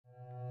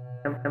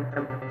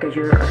because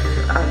you're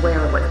aware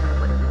of what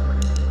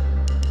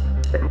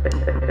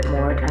bit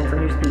more times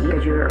on your speed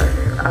because you're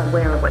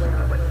aware of what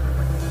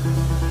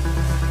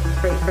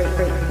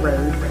straight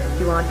road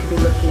you want to be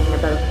looking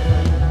about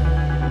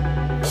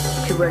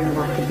to where you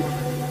want to be.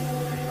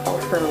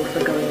 Also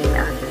for going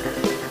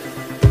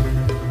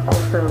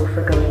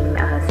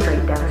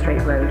straight down a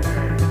straight road,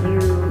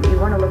 you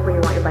want to look where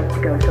you want your bike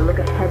to go. So look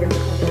ahead in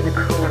the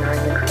corner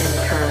in the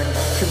turn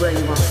to where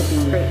you want to be.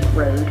 Straight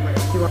road.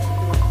 You want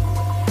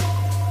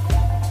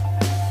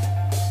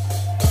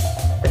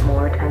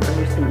more times on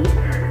your speed.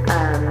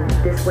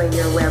 This way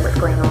you're aware of what's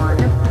going on.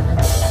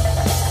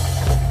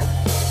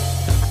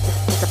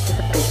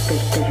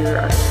 Because you're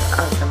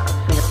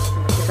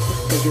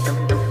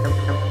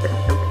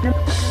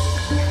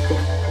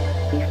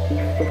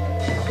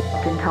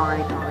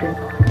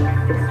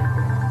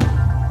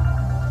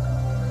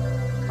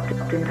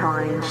in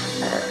time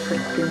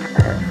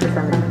for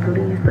somebody.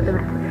 Please put them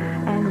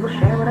and we'll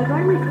share what I've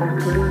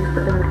learned. Please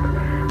put them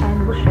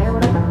and we'll share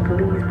what I've learned.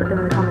 Please put them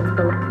in the comments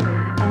below.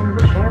 And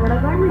we'll share what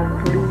I've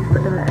learned. Please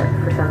put them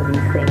for some of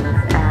these things.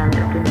 And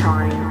in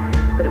time,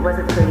 but it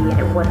wasn't pretty and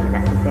it wasn't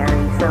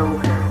necessary. So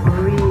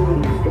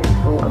really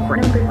fistful of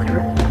number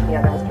three. The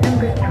other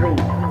number three.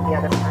 The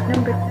other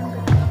number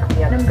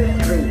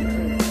three.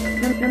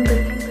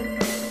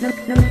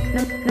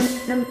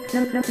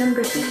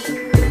 Number three.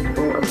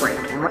 Fistful of break.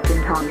 And what's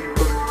in time?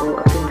 Fistful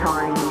of in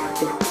time.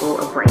 Fistful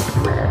of break.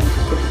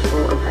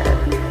 Fistful of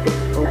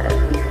fistful of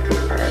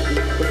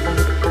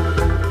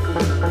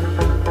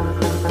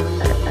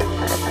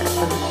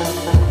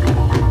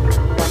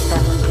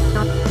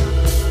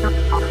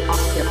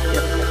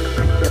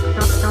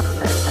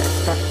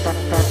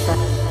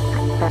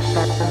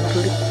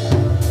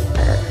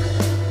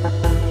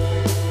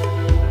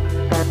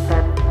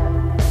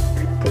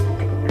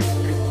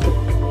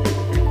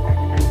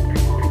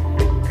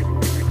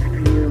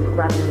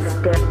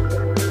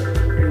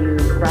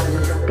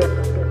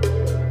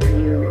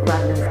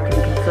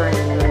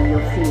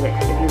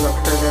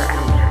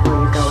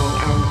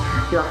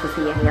you also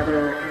see any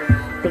other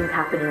things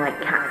happening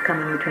like cats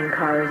coming between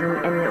cars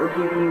and it will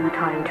give you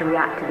time to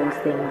react to those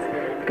things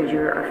because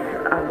you're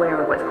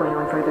aware of what's going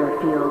on further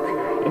afield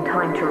in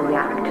time to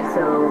react.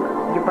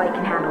 So your bike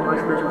can handle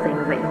most little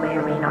things that you may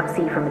or may not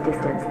see from a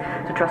distance.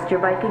 So trust your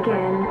bike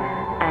again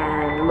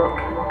and look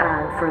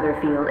further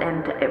afield.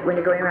 And when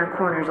you're going around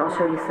corners, I'll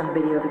show you some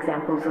video of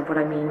examples of what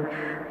I mean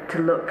to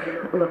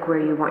look where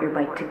you want your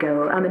bike to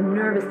go. I'm a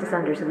nervous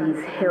descender, so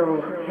these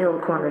hill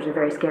corners are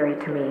very scary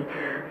to me.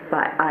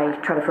 But I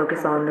try to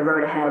focus on the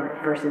road ahead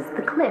versus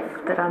the cliff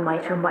that I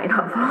might or might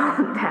not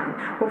fall down.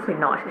 Hopefully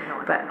not.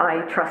 But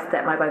I trust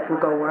that my bike will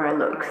go where I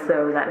look,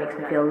 so that makes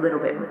me feel a little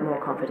bit more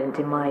confident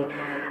in my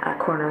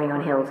cornering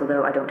on hills,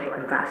 although I don't take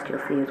them fast,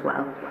 you'll see as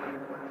well.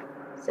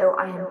 So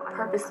I am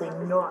purposely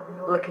not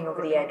looking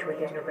over the edge where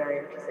there's no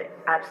barrier because it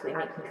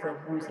absolutely makes me feel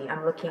woozy.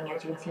 I'm looking,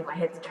 as you can see, my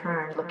head's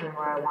turned, looking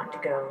where I want to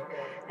go.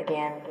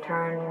 Again,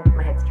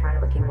 my head's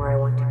turned, looking where I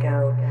want to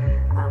go.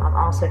 I'm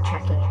also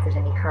checking if there's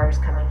any cars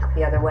coming up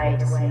the other way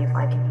to see if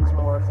I can use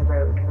more of the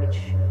road, which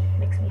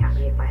makes me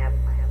happy if I have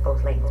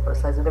both lanes, both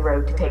sides of the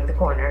road to take the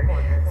corner.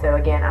 So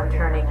again, I'm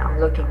turning, I'm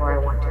looking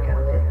where I want to go.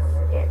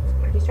 It's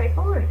pretty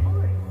straightforward.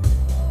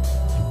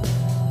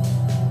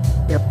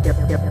 Yep.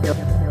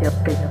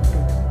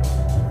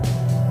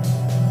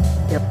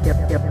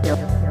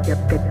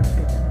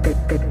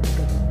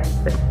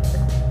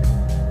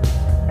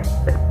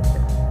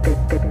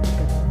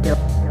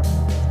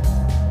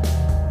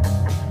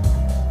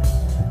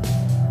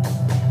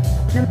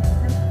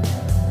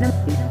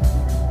 Good.